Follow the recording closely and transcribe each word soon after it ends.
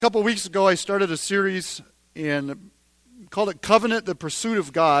A couple of weeks ago, I started a series and called it Covenant, the Pursuit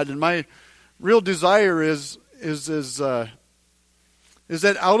of God. And my real desire is that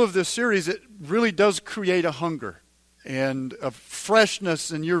out of this series, it really does create a hunger and a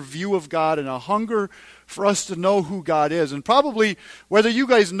freshness in your view of God and a hunger for us to know who God is. And probably, whether you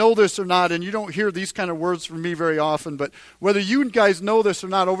guys know this or not, and you don't hear these kind of words from me very often, but whether you guys know this or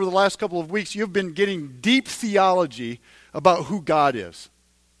not, over the last couple of weeks, you've been getting deep theology about who God is.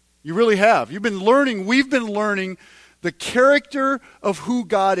 You really have. We've been learning the character of who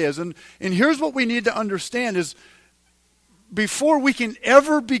God is. And here's what we need to understand is, before we can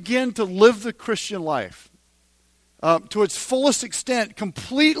ever begin to live the Christian life to its fullest extent,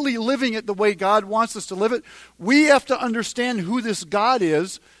 completely living it the way God wants us to live it, we have to understand who this God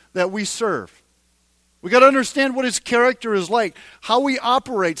is that we serve. We got to understand what his character is like, how he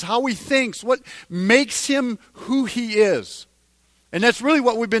operates, how he thinks, what makes him who he is. And that's really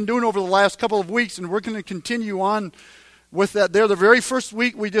what we've been doing over the last couple of weeks, and we're going to continue on with that there. The very first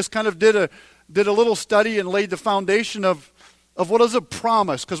week, we just kind of did a little study and laid the foundation of what is a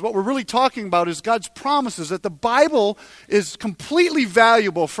promise, because what we're really talking about is God's promises, that the Bible is completely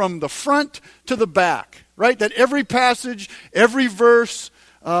valuable from the front to the back, right? That every passage, every verse,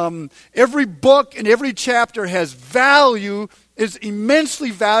 every book and every chapter has value, is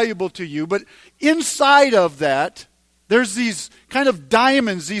immensely valuable to you. But inside of that, there's these kind of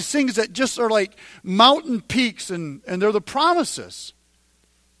diamonds, these things that just are like mountain peaks, and they're the promises.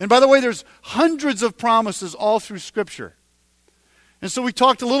 And by the way, there's hundreds of promises all through Scripture. And so we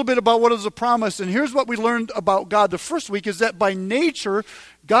talked a little bit about what is a promise, and here's what we learned about God the first week, is that by nature,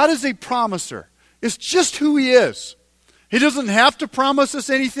 God is a promiser. It's just who he is. He doesn't have to promise us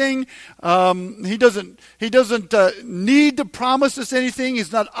anything. He doesn't need to promise us anything.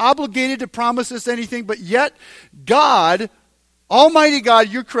 He's not obligated to promise us anything. But yet, God, Almighty God,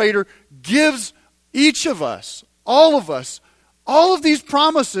 your Creator, gives each of us, all of these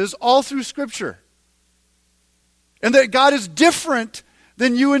promises all through Scripture. And that God is different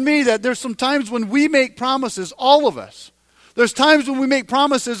than you and me. That there's some times when we make promises, all of us. There's times when we make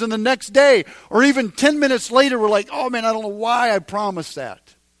promises and the next day or even 10 minutes later we're like, oh man, I don't know why I promised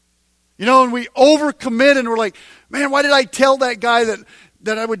that. You know, and we overcommit and we're like, man, why did I tell that guy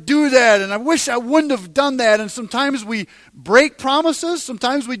that I would do that? And I wish I wouldn't have done that. And sometimes we break promises.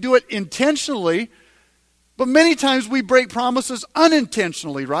 Sometimes we do it intentionally. But many times we break promises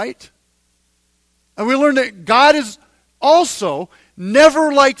unintentionally, right? And we learn that God is also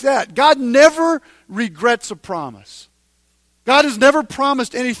never like that. God never regrets a promise. God has never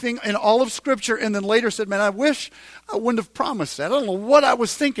promised anything in all of Scripture and then later said, man, I wish I wouldn't have promised that. I don't know what I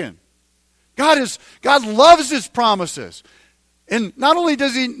was thinking. God loves his promises. And not only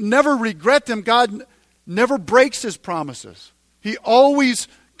does he never regret them, God never breaks his promises. He always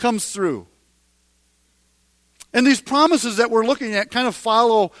comes through. And these promises that we're looking at kind of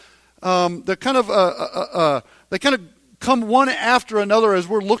follow, they kind of come one after another as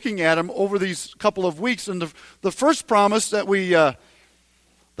we're looking at them over these couple of weeks. And the first promise that we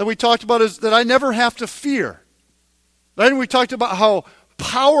talked about is that I never have to fear. Then we talked about how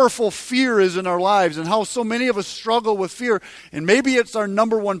powerful fear is in our lives and how so many of us struggle with fear. And maybe it's our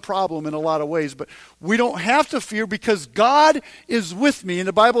number one problem in a lot of ways. But we don't have to fear because God is with me. And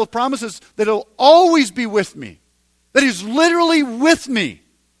the Bible promises that he'll always be with me. That he's literally with me.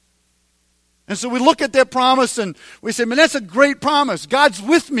 And so we look at that promise and we say, man, that's a great promise. God's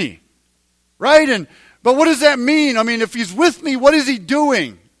with me, right? But what does that mean? I mean, if he's with me, what is he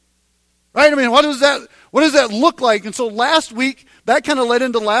doing? Right? I mean, what does that look like? And so last week, that kind of led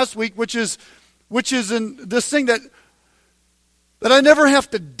into last week, which is in this thing that I never have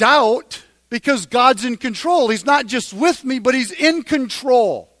to doubt because God's in control. He's not just with me, but he's in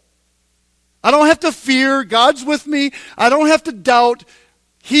control. I don't have to fear. God's with me. I don't have to doubt.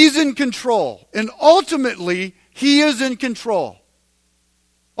 He's in control. And ultimately, he is in control.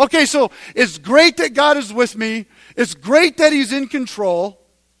 Okay, so it's great that God is with me. It's great that he's in control.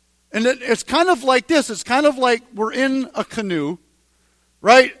 And it's kind of like this. It's kind of like we're in a canoe,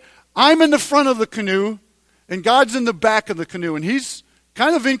 right? I'm in the front of the canoe, and God's in the back of the canoe. And he's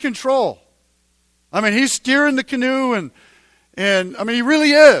kind of in control. I mean, he's steering the canoe, and I mean, he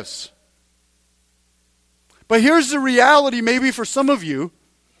really is. But here's the reality maybe for some of you.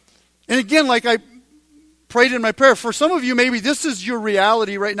 And again, like I prayed in my prayer, for some of you, maybe this is your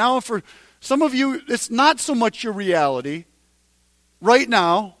reality right now. And for some of you, it's not so much your reality right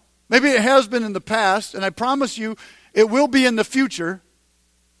now. Maybe it has been in the past, and I promise you it will be in the future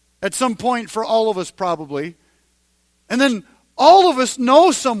at some point for all of us probably. And then all of us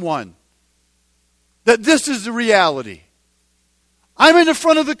know someone that this is the reality. I'm in the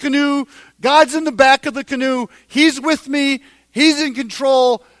front of the canoe. God's in the back of the canoe. He's with me. He's in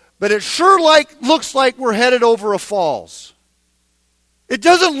control. But it sure looks like we're headed over a falls. It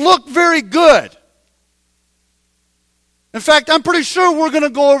doesn't look very good. In fact, I'm pretty sure we're going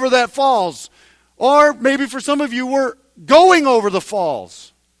to go over that falls. Or maybe for some of you, we're going over the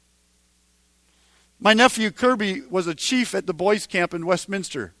falls. My nephew Kirby was a chief at the boys' camp in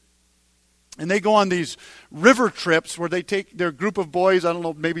Westminster. And they go on these river trips where they take their group of boys, I don't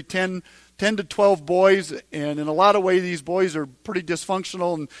know, maybe 10 to 12 boys. And in a lot of ways, these boys are pretty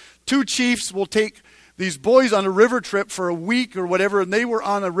dysfunctional. And two chiefs will take these boys on a river trip for a week or whatever. And they were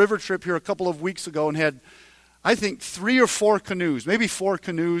on a river trip here a couple of weeks ago and had, I think, 3 or 4 canoes, maybe 4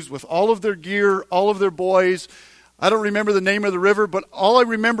 canoes with all of their gear, all of their boys. I don't remember the name of the river, but all I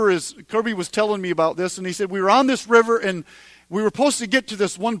remember is Kirby was telling me about this. And he said, we were on this river and we were supposed to get to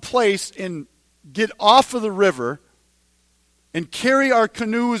this one place and get off of the river and carry our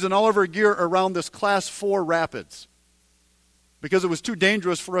canoes and all of our gear around this class 4 rapids because it was too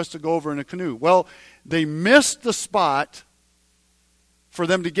dangerous for us to go over in a canoe. Well, they missed the spot for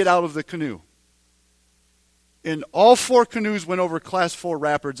them to get out of the canoe. And all 4 canoes went over class 4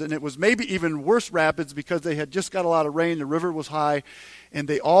 rapids, and it was maybe even worse rapids because they had just got a lot of rain, the river was high, and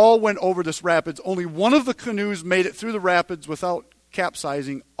they all went over this rapids. Only one of the canoes made it through the rapids without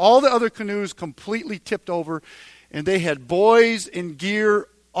capsizing. All the other canoes completely tipped over, and they had boys and gear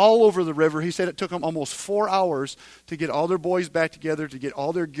all over the river. He said it took them almost 4 hours to get all their boys back together, to get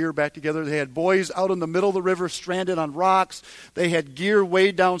all their gear back together. They had boys out in the middle of the river stranded on rocks. They had gear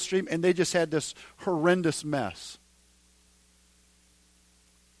way downstream, and they just had this horrendous mess.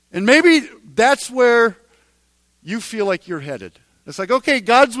 And maybe that's where you feel like you're headed. It's like, okay,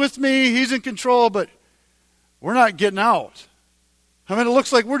 God's with me, He's in control, but we're not getting out. I mean, it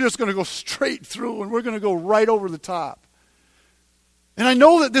looks like we're just going to go straight through and we're going to go right over the top. And I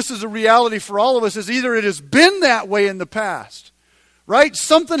know that this is a reality for all of us, is either it has been that way in the past, right?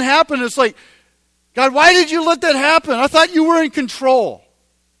 Something happened, it's like, God, why did you let that happen? I thought you were in control.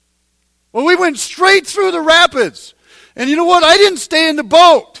 Well, we went straight through the rapids. And you know what? I didn't stay in the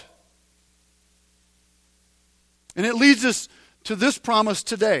boat. And it leads us to this promise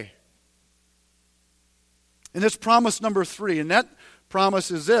today. And it's promise number 3. And that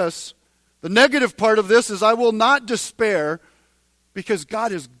promise is this. The negative part of this is I will not despair because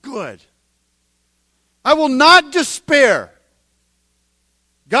God is good. I will not despair.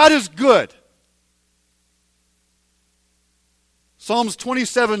 God is good. Psalms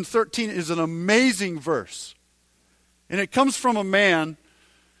 27:13 is an amazing verse. And it comes from a man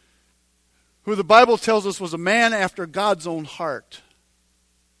who the Bible tells us was a man after God's own heart.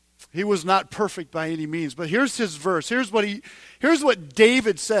 He was not perfect by any means. But here's his verse. Here's what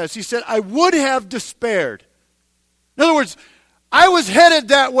David says. He said, I would have despaired. In other words, I was headed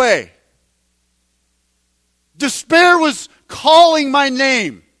that way. Despair was calling my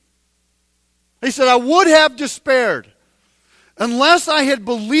name. He said, I would have despaired unless I had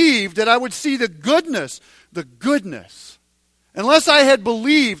believed that I would see the goodness. Unless I had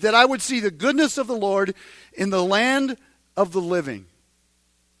believed that I would see the goodness of the Lord in the land of the living.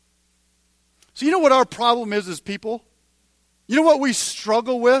 So you know what our problem is as people? You know what we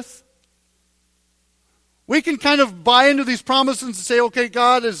struggle with? We can kind of buy into these promises and say, okay,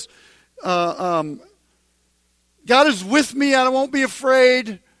 God is with me, I won't be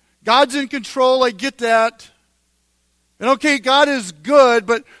afraid. God's in control, I get that. And okay, God is good,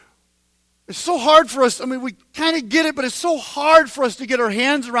 but it's so hard for us. I mean, we kind of get it, but it's so hard for us to get our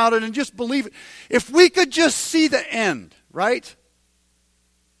hands around it and just believe it. If we could just see the end, right?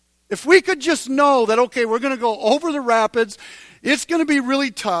 If we could just know that, okay, we're going to go over the rapids, it's going to be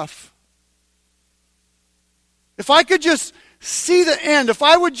really tough. If I could just see the end, if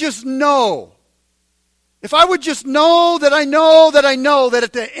I would just know, if I would just know that I know that I know that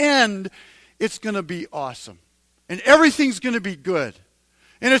at the end, it's going to be awesome. And everything's going to be good.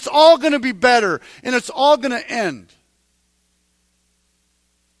 And it's all going to be better. And it's all going to end.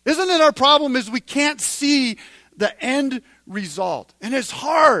 Isn't it our problem is we can't see the end result. And it's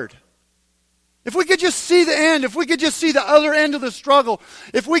hard. If we could just see the end, if we could just see the other end of the struggle,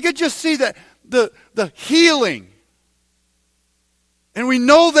 if we could just see the healing, and we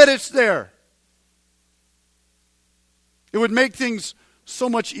know that it's there, it would make things so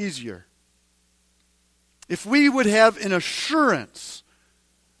much easier. If we would have an assurance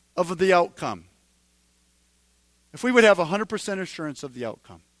of the outcome. If we would have 100% assurance of the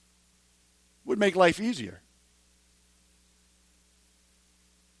outcome, it would make life easier.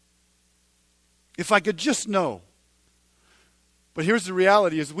 If I could just know. But here's the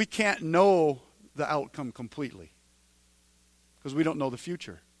reality is we can't know the outcome completely. because we don't know the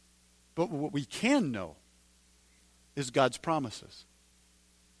future. But what we can know is God's promises.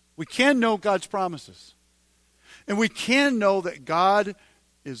 We can know God's promises. And we can know that God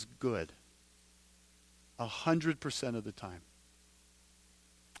is good 100% of the time.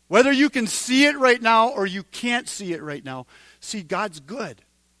 Whether you can see it right now or you can't see it right now, see, God's good.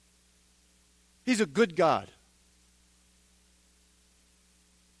 He's a good God.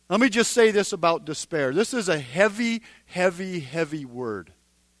 Let me just say this about despair. This is a heavy, heavy, heavy word.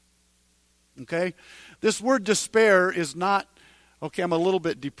 Okay? This word despair is not, okay, I'm a little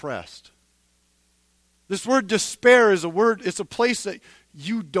bit depressed. This word despair is a word, it's a place that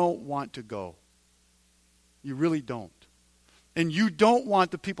you don't want to go. You really don't. And you don't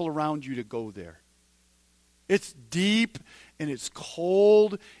want the people around you to go there. It's deep and it's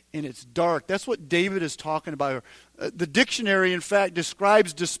cold and it's dark. That's what David is talking about. The dictionary, in fact,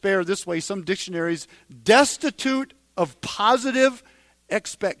 describes despair this way. Some dictionaries, destitute of positive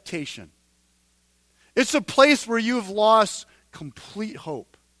expectation. It's a place where you've lost complete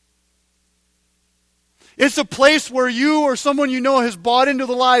hope. It's a place where you or someone you know has bought into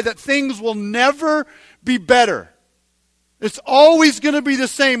the lie that things will never be better. It's always going to be the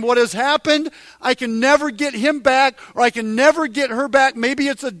same. What has happened, I can never get him back, or I can never get her back. Maybe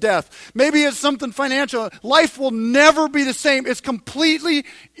it's a death. Maybe it's something financial. Life will never be the same. It's completely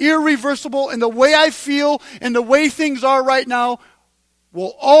irreversible, and the way I feel and the way things are right now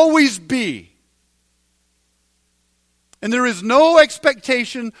will always be. And there is no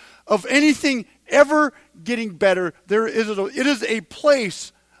expectation of anything ever getting better. It is a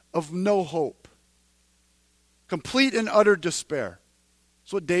place of no hope. Complete and utter despair.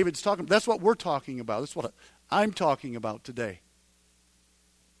 That's what David's talking about. That's what we're talking about. That's what I'm talking about today.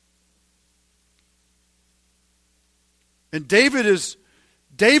 And David is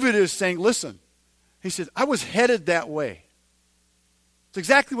saying, listen, he said, I was headed that way. It's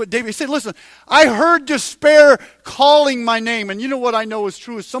exactly what David said. Listen, I heard despair calling my name. And you know what I know is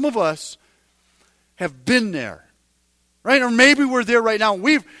true is some of us have been there. Right? Or maybe we're there right now.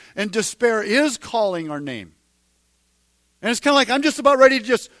 And despair is calling our name. And it's kind of like, I'm just about ready to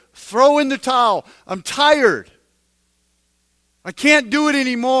just throw in the towel. I'm tired. I can't do it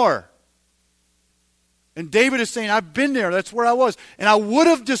anymore. And David is saying, I've been there. That's where I was. And I would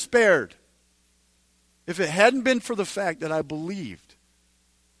have despaired if it hadn't been for the fact that I believed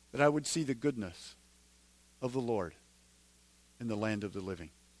that I would see the goodness of the Lord in the land of the living.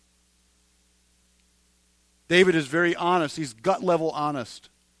 David is very honest. He's gut level honest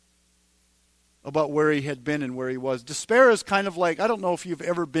about where he had been and where he was. Despair is kind of like, I don't know if you've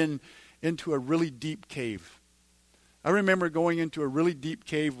ever been into a really deep cave. I remember going into a really deep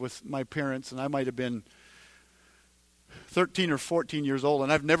cave with my parents, and I might have been 13 or 14 years old,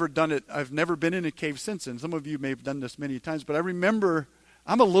 and I've never done it. I've never been in a cave since then. Some of you may have done this many times, but I remember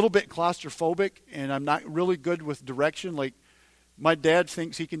I'm a little bit claustrophobic, and I'm not really good with direction. Like, my dad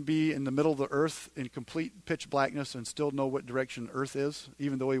thinks he can be in the middle of the earth in complete pitch blackness and still know what direction earth is,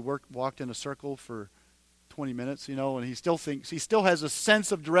 even though he walked in a circle for 20 minutes, and he still has a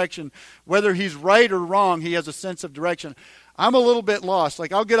sense of direction. Whether he's right or wrong, he has a sense of direction. I'm a little bit lost.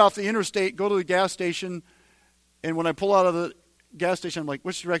 Like, I'll get off the interstate, go to the gas station, and when I pull out of the gas station, I'm like,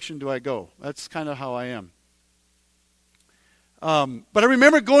 which direction do I go? That's kind of how I am. But I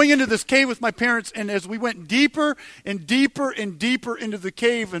remember going into this cave with my parents, and as we went deeper and deeper and deeper into the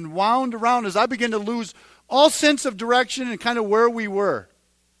cave and wound around, as I began to lose all sense of direction and kind of where we were.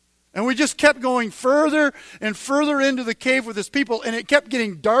 And we just kept going further and further into the cave with this people, and it kept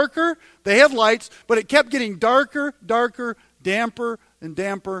getting darker. They had lights, but it kept getting darker, darker, damper and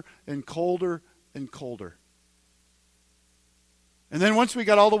damper, and colder and colder. And then once we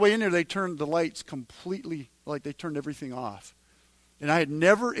got all the way in there, they turned the lights completely, like they turned everything off. And I had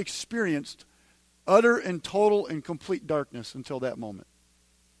never experienced utter and total and complete darkness until that moment.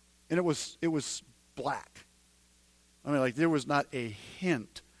 And it was black. I mean, like, there was not a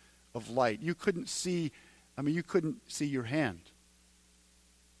hint of light. You couldn't see your hand.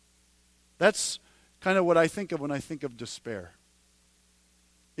 That's kind of what I think of when I think of despair.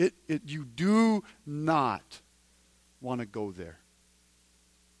 You do not want to go there.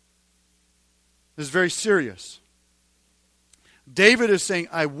 This is very serious. David is saying,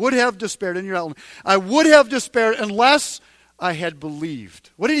 I would have despaired, in your outline, I would have despaired unless I had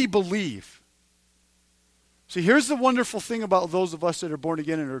believed. What did he believe? See, here's the wonderful thing about those of us that are born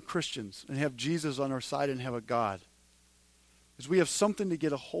again and are Christians and have Jesus on our side and have a God, is we have something to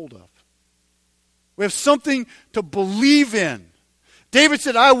get a hold of. We have something to believe in. David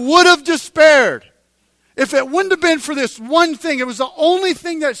said, I would have despaired. If it wouldn't have been for this one thing, it was the only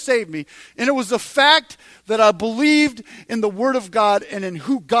thing that saved me, and it was the fact that I believed in the Word of God and in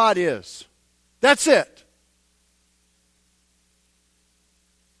who God is. That's it.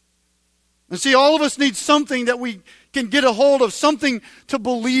 And see, all of us need something that we can get a hold of, something to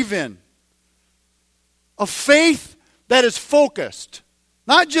believe in. A faith that is focused.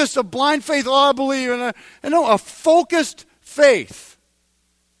 Not just a blind faith, oh, I believe, a focused faith.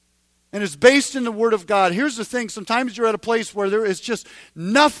 And it's based in the Word of God. Here's the thing, sometimes you're at a place where there is just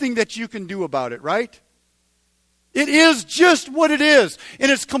nothing that you can do about it, right? It is just what it is,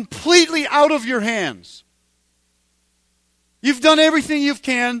 and it's completely out of your hands. You've done everything you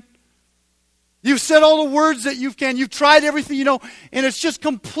can. You've said all the words that you can. You've tried everything you know, and it's just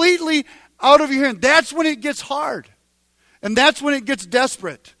completely out of your hand. That's when it gets hard. And that's when it gets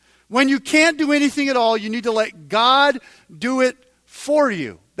desperate. When you can't do anything at all, you need to let God do it for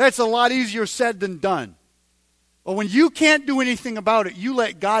you. That's a lot easier said than done. But when you can't do anything about it, you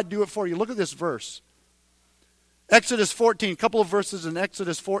let God do it for you. Look at this verse. Exodus 14, a couple of verses in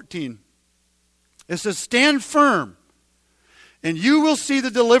Exodus 14. It says, stand firm, and you will see the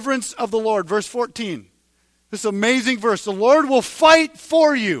deliverance of the Lord. Verse 14. This amazing verse. The Lord will fight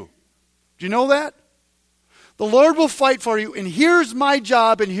for you. Do you know that? The Lord will fight for you, and here's my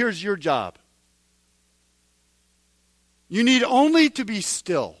job, and here's your job. You need only to be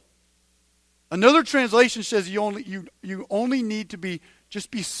still. Another translation says you only need to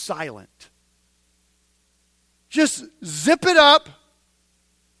just be silent. Just zip it up.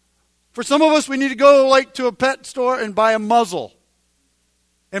 For some of us, we need to go to a pet store and buy a muzzle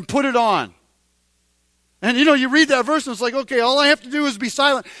and put it on. And you read that verse and it's like, okay, all I have to do is be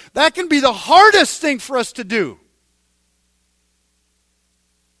silent. That can be the hardest thing for us to do.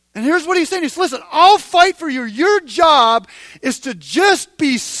 And here's what he's saying. He says, listen, I'll fight for you. Your job is to just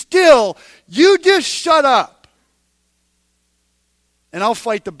be still. You just shut up. And I'll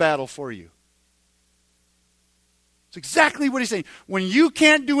fight the battle for you. It's exactly what he's saying. When you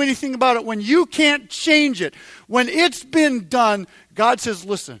can't do anything about it, when you can't change it, when it's been done, God says,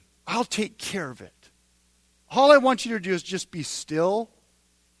 listen, I'll take care of it. All I want you to do is just be still.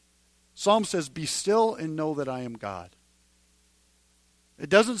 Psalm says, be still and know that I am God. It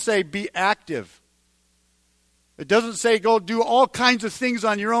doesn't say be active. It doesn't say go do all kinds of things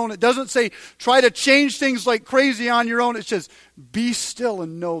on your own. It doesn't say try to change things like crazy on your own. It says be still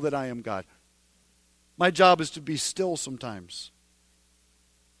and know that I am God. My job is to be still sometimes.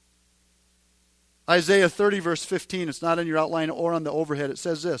 Isaiah 30 verse 15, it's not in your outline or on the overhead. It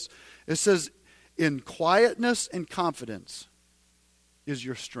says this. It says, in quietness and confidence is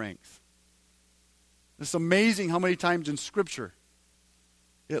your strength. It's amazing how many times in Scripture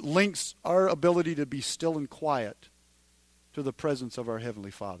it links our ability to be still and quiet to the presence of our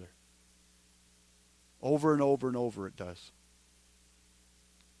Heavenly Father. Over and over and over it does.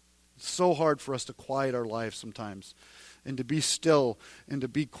 It's so hard for us to quiet our lives sometimes and to be still and to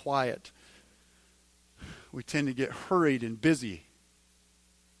be quiet. We tend to get hurried and busy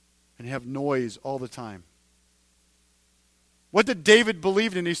and have noise all the time. What did David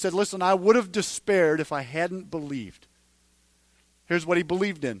believe in? He said, listen, I would have despaired if I hadn't believed. Here's what he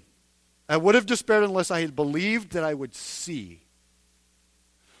believed in. I would have despaired unless I had believed that I would see.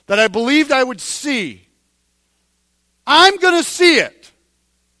 That I believed I would see. I'm going to see it.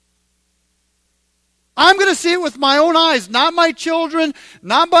 I'm going to see it with my own eyes, not my children,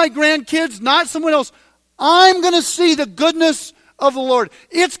 not my grandkids, not someone else. I'm going to see the goodness of the Lord.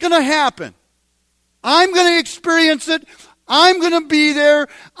 It's going to happen. I'm going to experience it. I'm going to be there.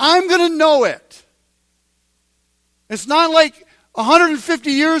 I'm going to know it. It's not like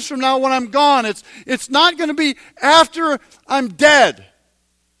 150 years from now when I'm gone. It's not going to be after I'm dead.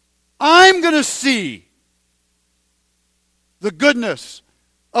 I'm going to see the goodness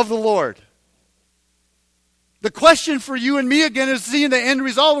of the Lord. The question for you and me again is seeing the end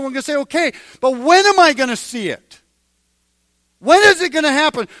result. And we're going to say, okay, but when am I going to see it? When is it going to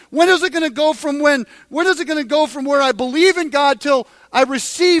happen? When is it going to go from when? When is it going to go from where I believe in God till I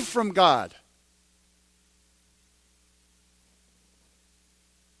receive from God?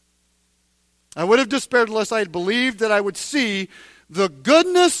 I would have despaired unless I had believed that I would see the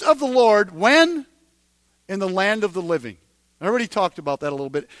goodness of the Lord when? In the land of the living. I already talked about that a little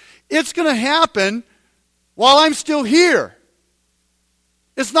bit. It's going to happen while I'm still here.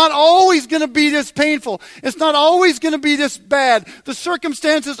 It's not always going to be this painful. It's not always going to be this bad. The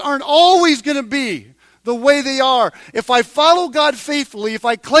circumstances aren't always going to be the way they are. If I follow God faithfully, if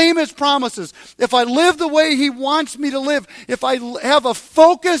I claim His promises, if I live the way He wants me to live, if I have a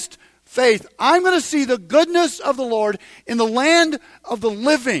focused faith, I'm going to see the goodness of the Lord in the land of the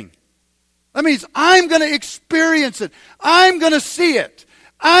living. That means I'm going to experience it. I'm going to see it.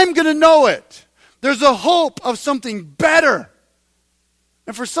 I'm going to know it. There's a hope of something better.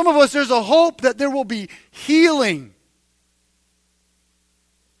 And for some of us, there's a hope that there will be healing.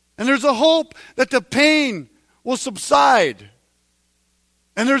 And there's a hope that the pain will subside.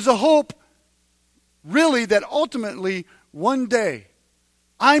 And there's a hope, really, that ultimately, one day,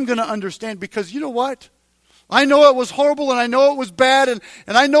 I'm going to understand. Because you know what? I know it was horrible and I know it was bad and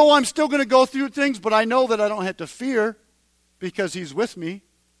I know I'm still going to go through things, but I know that I don't have to fear because He's with me.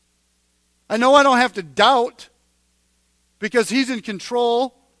 I know I don't have to doubt because He's in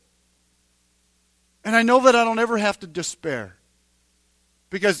control. And I know that I don't ever have to despair.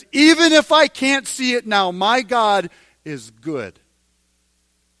 Because even if I can't see it now, my God is good.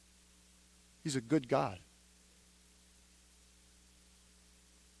 He's a good God.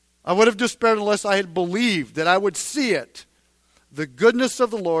 I would have despaired unless I had believed that I would see it, the goodness of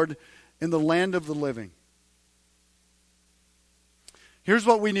the Lord in the land of the living. Here's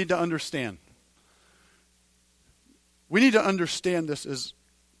what we need to understand. We need to understand this as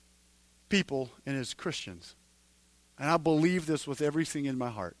people and as Christians. And I believe this with everything in my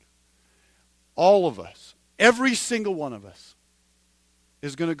heart. All of us, every single one of us,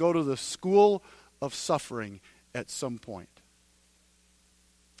 is going to go to the school of suffering at some point.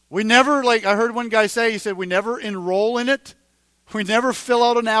 We never, like I heard one guy say, he said, we never enroll in it. We never fill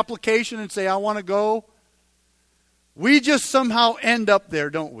out an application and say, I want to go. We just somehow end up there,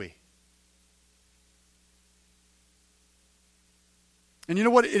 don't we? And you know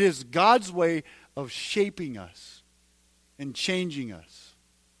what? It is God's way of shaping us and changing us.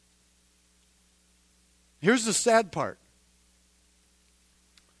 Here's the sad part.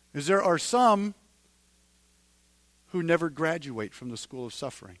 Is there are some who never graduate from the school of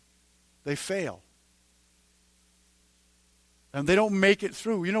suffering. They fail. And they don't make it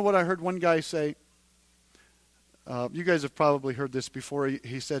through. You know what I heard one guy say? You guys have probably heard this before.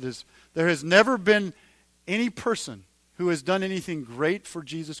 He said, there has never been any person who has done anything great for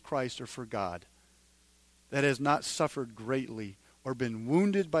Jesus Christ or for God that has not suffered greatly or been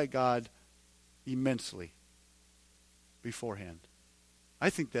wounded by God immensely beforehand. I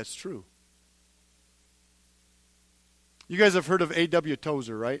think that's true. You guys have heard of A.W.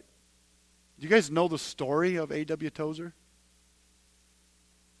 Tozer, right? Do you guys know the story of A.W. Tozer?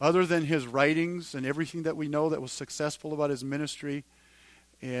 Other than his writings and everything that we know that was successful about his ministry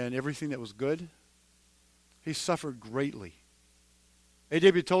and everything that was good, he suffered greatly.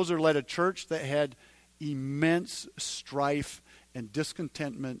 A.W. Tozer led a church that had immense strife and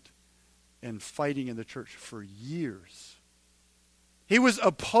discontentment and fighting in the church for years. He was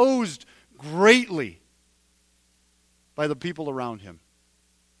opposed greatly by the people around him.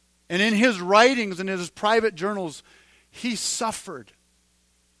 And in his writings and in his private journals, he suffered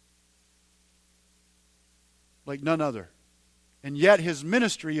like none other. And yet his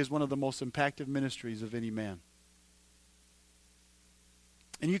ministry is one of the most impactful ministries of any man.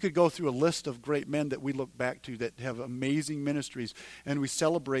 And you could go through a list of great men that we look back to that have amazing ministries, and we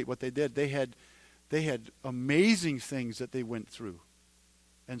celebrate what they did. They had amazing things that they went through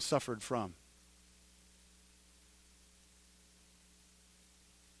and suffered from.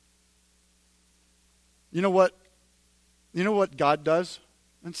 You know what? You know what God does?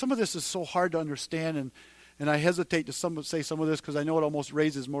 And some of this is so hard to understand, and I hesitate to say some of this because I know it almost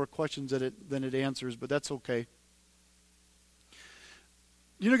raises more questions than it answers, but that's okay.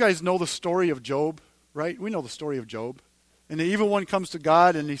 You guys know the story of Job, right? We know the story of Job. And the evil one comes to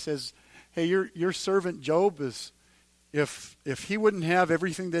God and he says, hey, your servant Job is, if he wouldn't have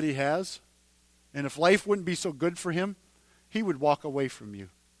everything that he has, and if life wouldn't be so good for him, he would walk away from you.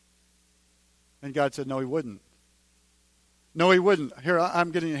 And God said, no, he wouldn't. No, he wouldn't. Here,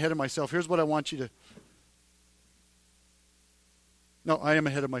 I'm getting ahead of myself. Here's what I want you to... No, I am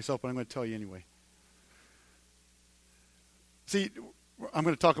ahead of myself, but I'm going to tell you anyway. See, I'm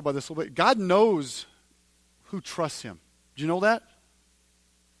going to talk about this a little bit. God knows who trusts him. Do you know that?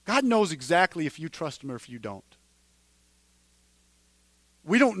 God knows exactly if you trust him or if you don't.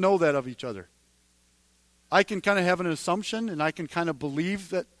 We don't know that of each other. I can kind of have an assumption, and I can kind of believe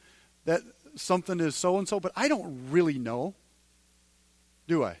that something is so-and-so, but I don't really know,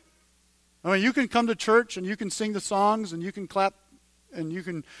 do I? I mean, you can come to church, and you can sing the songs, and you can clap, and you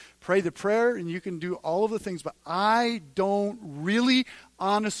can pray the prayer, and you can do all of the things, but I don't really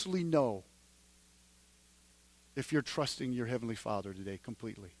honestly know if you're trusting your Heavenly Father today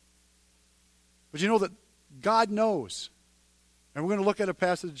completely. But you know that God knows. And we're going to look at a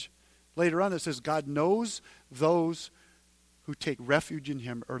passage later on that says God knows those who take refuge in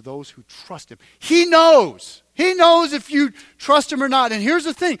him or those who trust him. He knows. He knows if you trust him or not. And here's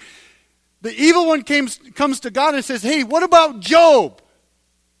the thing. The evil one comes to God and says, hey, what about Job?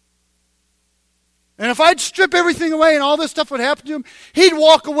 And if I'd strip everything away and all this stuff would happen to him, he'd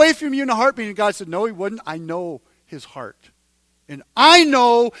walk away from you in a heartbeat. And God said, no, he wouldn't. I know his heart. And I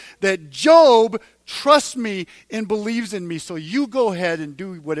know that Job trusts me and believes in me. So you go ahead and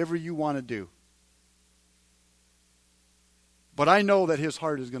do whatever you want to do. But I know that his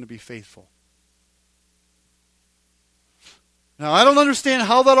heart is going to be faithful. Now, I don't understand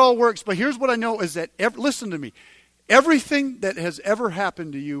how that all works, but here's what I know is that, listen to me, everything that has ever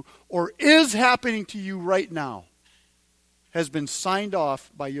happened to you or is happening to you right now has been signed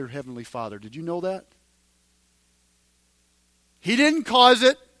off by your Heavenly Father. Did you know that? He didn't cause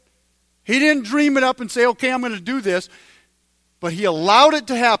it. He didn't dream it up and say, okay, I'm going to do this. But he allowed it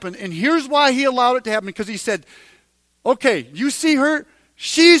to happen. And here's why he allowed it to happen. Because he said, okay, you see her?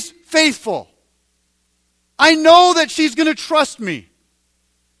 She's faithful. I know that she's going to trust me.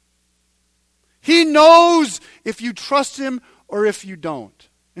 He knows if you trust him or if you don't.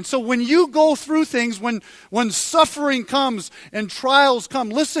 And so when you go through things, when suffering comes and trials come,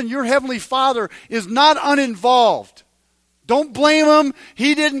 listen, your Heavenly Father is not uninvolved. Don't blame him.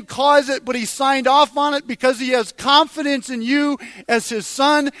 He didn't cause it, but he signed off on it because he has confidence in you as his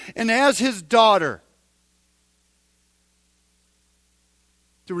son and as his daughter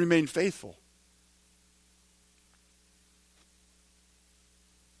to remain faithful.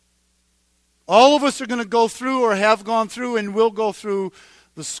 All of us are going to go through or have gone through and will go through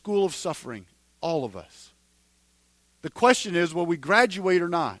the school of suffering. All of us. The question is, will we graduate or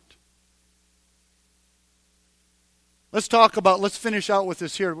not? Let's finish out with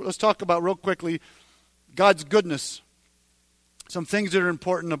this here. Let's talk about real quickly God's goodness. Some things that are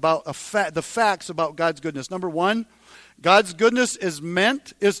important about the facts about God's goodness. Number one, God's goodness is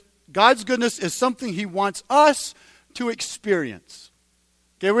something he wants us to experience.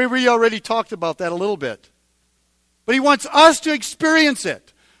 Okay, we already talked about that a little bit. But he wants us to experience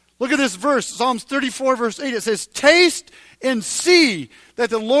it. Look at this verse, Psalms 34, verse 8. It says, taste and see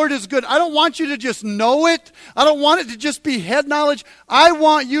that the Lord is good. I don't want you to just know it. I don't want it to just be head knowledge. I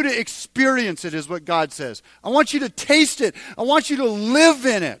want you to experience it, is what God says. I want you to taste it. I want you to live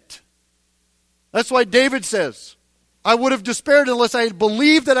in it. That's why David says, I would have despaired unless I had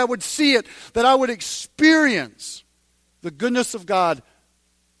believed that I would see it, that I would experience the goodness of God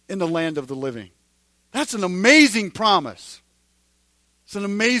in the land of the living. That's an amazing promise. It's an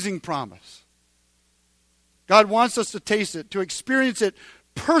amazing promise. God wants us to taste it, to experience it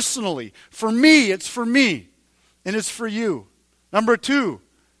personally. For me, it's for me, and it's for you. Number two,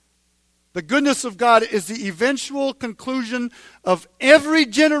 the goodness of God is the eventual conclusion of every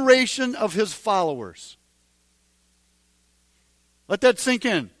generation of his followers. Let that sink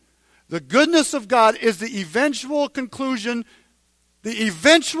in. The goodness of God is the eventual conclusion, the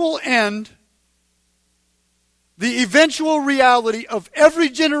eventual end, the eventual reality of every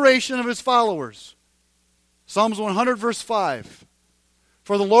generation of his followers. Psalms 100, verse 5.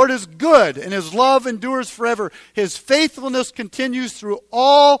 For the Lord is good, and his love endures forever. His faithfulness continues through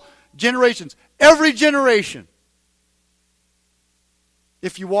all generations. Every generation.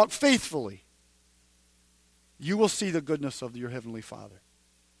 If you walk faithfully, you will see the goodness of your Heavenly Father.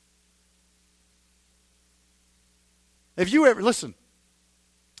 Have you ever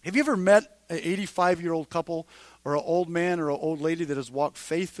met an 85-year-old couple or an old man or an old lady that has walked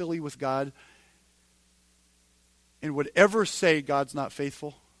faithfully with God and would ever say God's not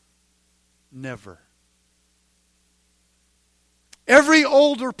faithful? Never. Every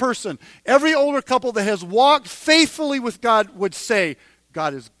older person, every older couple that has walked faithfully with God would say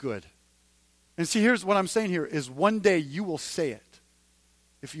God is good. And see, here's what I'm saying here is one day you will say it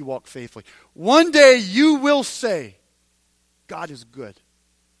if you walk faithfully. One day you will say God is good.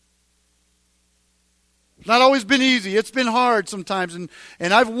 It's not always been easy. It's been hard sometimes.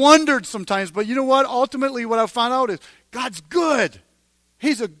 And I've wondered sometimes. But you know what? Ultimately, what I've found out is God's good.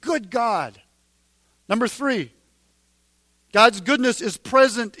 He's a good God. Number three, God's goodness is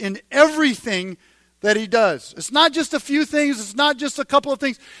present in everything that he does. It's not just a few things. It's not just a couple of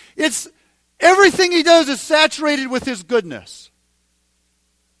things. It's everything he does is saturated with his goodness.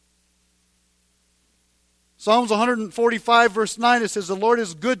 Psalms 145, verse 9, it says, the Lord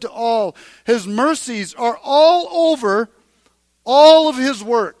is good to all. His mercies are all over all of his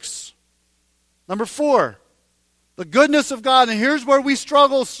works. Number four, the goodness of God. And here's where we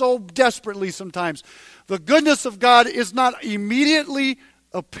struggle so desperately sometimes. The goodness of God is not immediately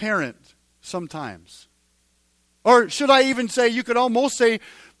apparent sometimes. Or should I even say, you could almost say,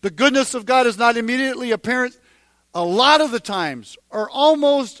 the goodness of God is not immediately apparent a lot of the times, or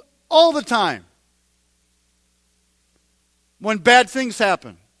almost all the time. When bad things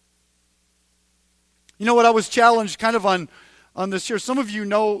happen. You know what, I was challenged kind of on this here. Some of you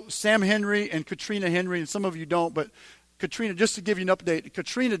know Sam Henry and Katrina Henry, and some of you don't, but Katrina, just to give you an update,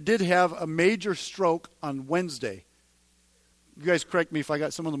 Katrina did have a major stroke on Wednesday. You guys correct me if I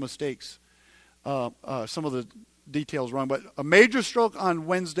got some of the mistakes, some of the details wrong, but a major stroke on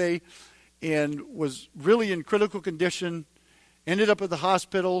Wednesday and was really in critical condition, ended up at the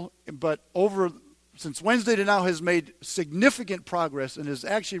hospital, but since Wednesday to now has made significant progress and is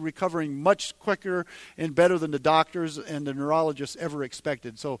actually recovering much quicker and better than the doctors and the neurologists ever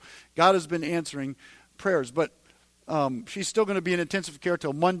expected. So God has been answering prayers. But she's still going to be in intensive care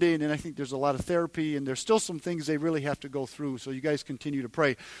till Monday, and then I think there's a lot of therapy, and there's still some things they really have to go through, so you guys continue to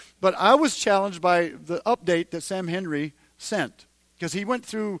pray. But I was challenged by the update that Sam Henry sent, because he went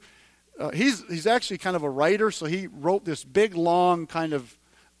through, he's actually kind of a writer, so he wrote this big, long kind of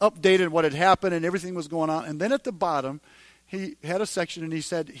updated what had happened and everything was going on. And then at the bottom, he had a section and he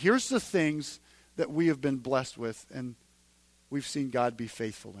said, here's the things that we have been blessed with and we've seen God be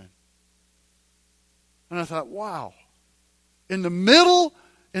faithful in. And I thought, wow. In the middle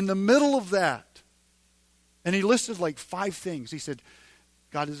of that, and he listed like 5 things. He said,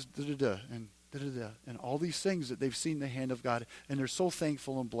 God is da-da-da and da-da-da, and all these things that they've seen the hand of God, and they're so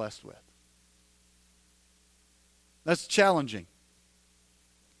thankful and blessed with. That's challenging.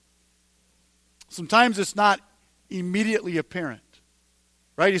 Sometimes it's not immediately apparent,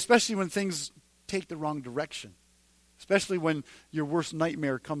 right? Especially when things take the wrong direction. Especially when your worst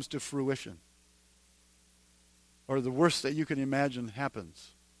nightmare comes to fruition. Or the worst that you can imagine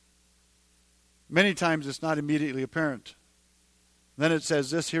happens. Many times it's not immediately apparent. Then it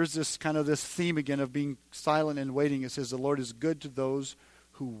says this, here's this kind of this theme again of being silent and waiting. It says the Lord is good to those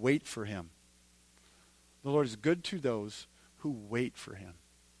who wait for him. The Lord is good to those who wait for him.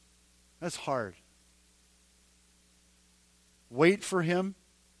 That's hard. Wait for him.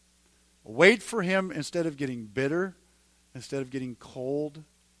 Wait for him instead of getting bitter, instead of getting cold,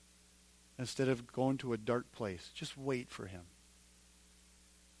 instead of going to a dark place. Just wait for him.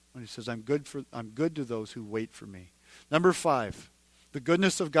 When he says, I'm good to those who wait for me. Number 5, the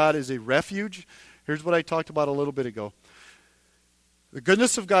goodness of God is a refuge. Here's what I talked about a little bit ago. The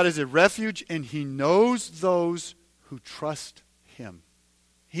goodness of God is a refuge, and he knows those who trust him.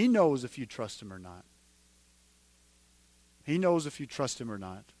 He knows if you trust him or not. He knows if you trust him or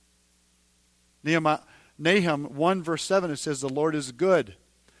not. Nahum 1 verse 7, it says, the Lord is good,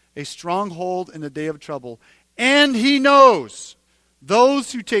 a stronghold in the day of trouble. And he knows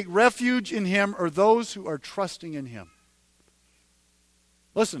those who take refuge in him or those who are trusting in him.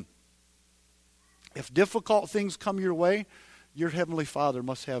 Listen, if difficult things come your way, your Heavenly Father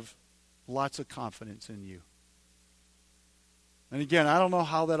must have lots of confidence in you. And again, I don't know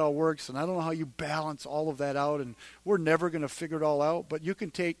how that all works, and I don't know how you balance all of that out, and we're never going to figure it all out, but I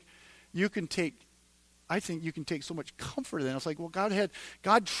think you can take so much comfort in it. It's like, well,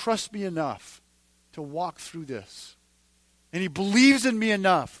 God trusts me enough to walk through this. And he believes in me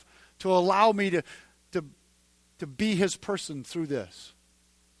enough to allow me to be his person through this.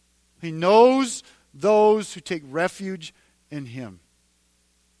 He knows those who take refuge in him.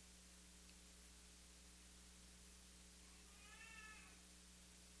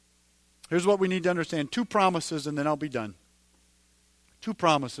 Here's what we need to understand. 2 promises, and then I'll be done. 2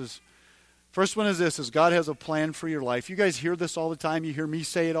 promises. First one is this, is God has a plan for your life. You guys hear this all the time. You hear me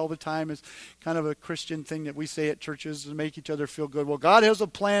say it all the time. It's kind of a Christian thing that we say at churches to make each other feel good. Well, God has a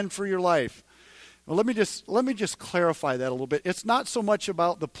plan for your life. Well, let me just clarify that a little bit. It's not so much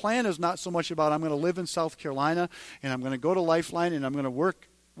about, the plan is not so much about I'm going to live in South Carolina and I'm going to go to Lifeline and I'm going to work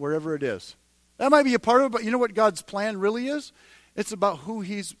wherever it is. That might be a part of it, but you know what God's plan really is? It's about who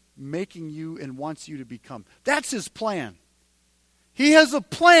he's making you and wants you to become. That's his plan. He has a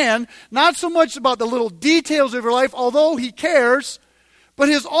plan, not so much about the little details of your life, although he cares, but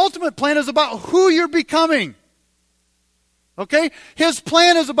his ultimate plan is about who you're becoming. Okay? His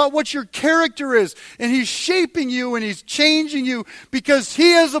plan is about what your character is, and he's shaping you and he's changing you because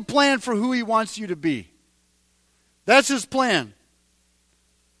he has a plan for who he wants you to be. That's his plan.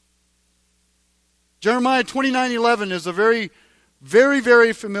 Jeremiah 29:11 is a very, very,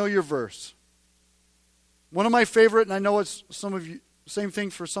 very familiar verse. One of my favorite, and I know it's some of you, same thing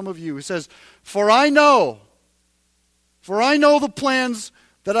for some of you. It says, For I know the plans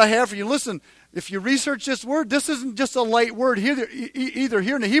that I have for you. Listen, if you research this word, this isn't just a light word either.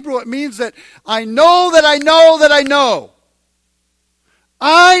 Here in the Hebrew, it means that I know that I know that I know.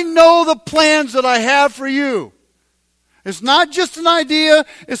 I know the plans that I have for you. It's not just an idea.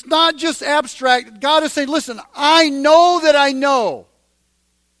 It's not just abstract. God is saying, listen, I know that I know.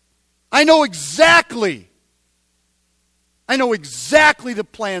 I know exactly the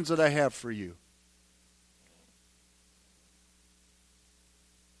plans that I have for you.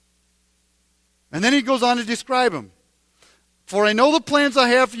 And then he goes on to describe them. For I know the plans I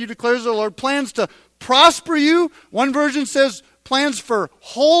have for you, declares the Lord, plans to prosper you. One version says plans for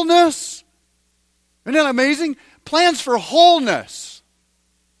wholeness. Isn't that amazing? Plans for wholeness.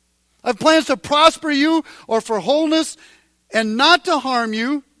 I have plans to prosper you or for wholeness and not to harm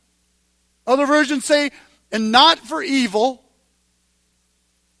you. Other versions say, and not for evil.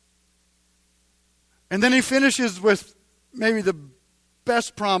 And then he finishes with maybe the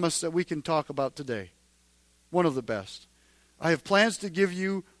best promise that we can talk about today. One of the best. I have plans to give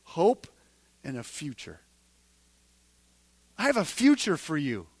you hope and a future. I have a future for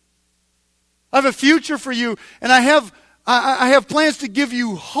you. I have a future for you, and I have plans to give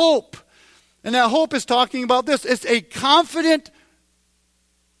you hope. And that hope is talking about this. It's a confident,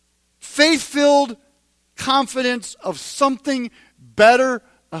 faith-filled confidence of something better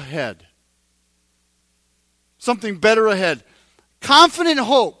ahead. Something better ahead. Confident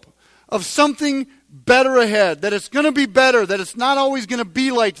hope of something better ahead. That it's going to be better. That it's not always going to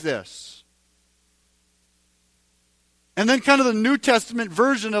be like this. And then kind of the New Testament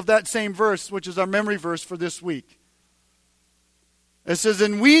version of that same verse, which is our memory verse for this week. It says,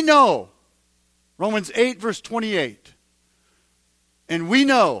 and we know, Romans 8 verse 28, and we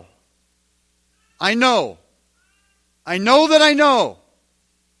know, I know that I know,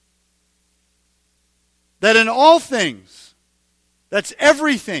 that in all things, that's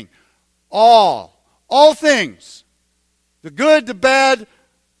everything, all things, the good, the bad,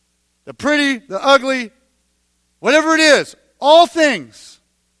 the pretty, the ugly, whatever it is, all things,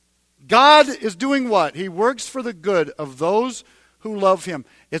 God is doing what? He works for the good of those who love Him.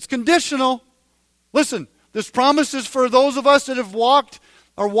 It's conditional. Listen, this promise is for those of us that have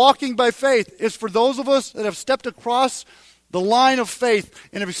are walking by faith. It's for those of us that have stepped across the line of faith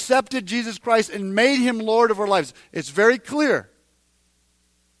and have accepted Jesus Christ and made Him Lord of our lives. It's very clear.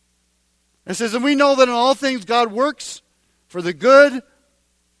 It says, and we know that in all things God works for the good.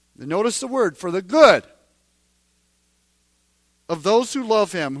 Notice the word, for the good of those who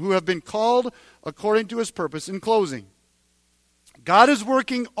love Him, who have been called according to His purpose. In closing, God is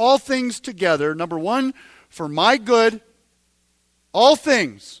working all things together, number one, for my good. All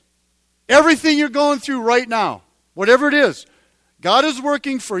things. Everything you're going through right now, whatever it is, God is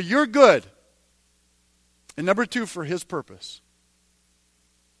working for your good. And number two, for His purpose.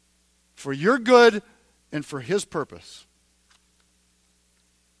 For your good and for His purpose.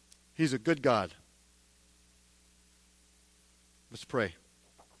 He's a good God. Let's pray.